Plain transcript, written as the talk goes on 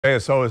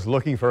ASO is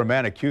looking for a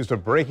man accused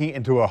of breaking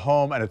into a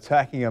home and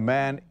attacking a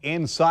man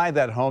inside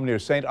that home near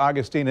St.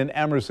 Augustine and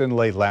Emerson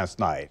late last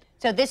night.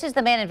 So this is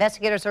the man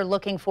investigators are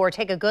looking for.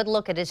 Take a good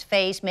look at his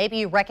face. Maybe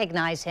you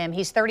recognize him.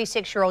 He's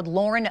 36-year-old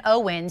Lauren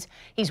Owens.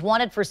 He's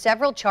wanted for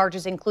several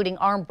charges, including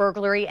armed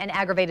burglary and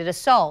aggravated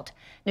assault.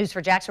 News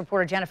for Jax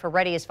reporter Jennifer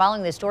Reddy is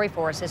following this story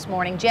for us this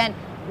morning. Jen,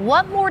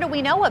 what more do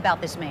we know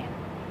about this man?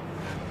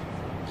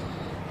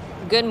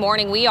 Good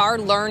morning. We are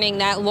learning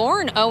that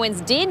Lauren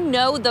Owens did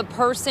know the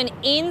person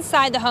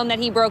inside the home that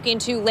he broke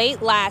into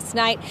late last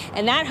night,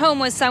 and that home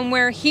was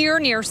somewhere here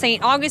near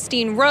St.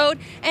 Augustine Road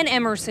and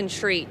Emerson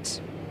Street.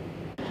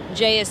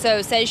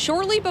 JSO says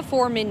shortly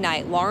before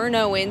midnight, Lauren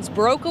Owens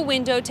broke a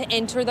window to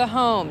enter the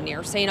home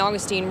near St.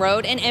 Augustine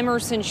Road and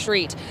Emerson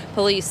Street.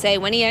 Police say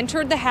when he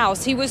entered the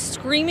house, he was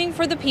screaming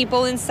for the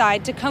people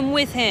inside to come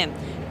with him.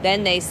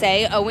 Then they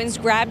say Owens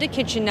grabbed a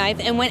kitchen knife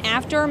and went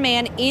after a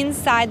man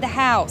inside the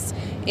house.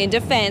 In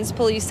defense,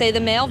 police say the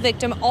male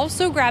victim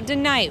also grabbed a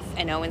knife,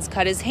 and Owens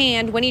cut his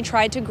hand when he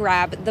tried to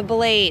grab the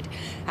blade.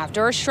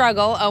 After a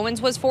struggle,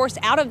 Owens was forced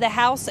out of the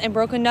house and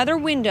broke another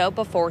window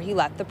before he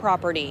left the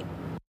property.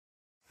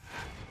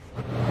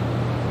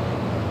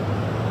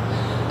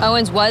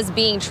 Owens was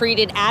being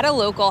treated at a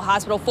local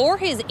hospital for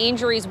his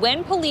injuries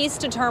when police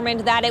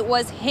determined that it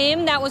was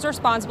him that was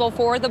responsible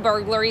for the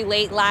burglary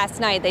late last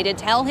night. They did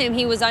tell him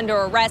he was under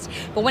arrest,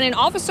 but when an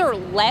officer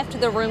left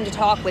the room to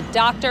talk with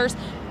doctors,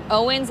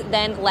 Owens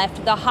then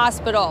left the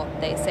hospital.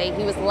 They say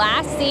he was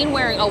last seen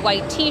wearing a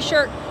white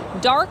t-shirt,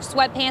 dark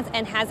sweatpants,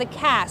 and has a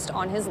cast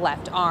on his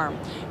left arm.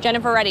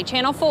 Jennifer Reddy,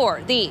 Channel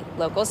 4, the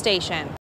local station.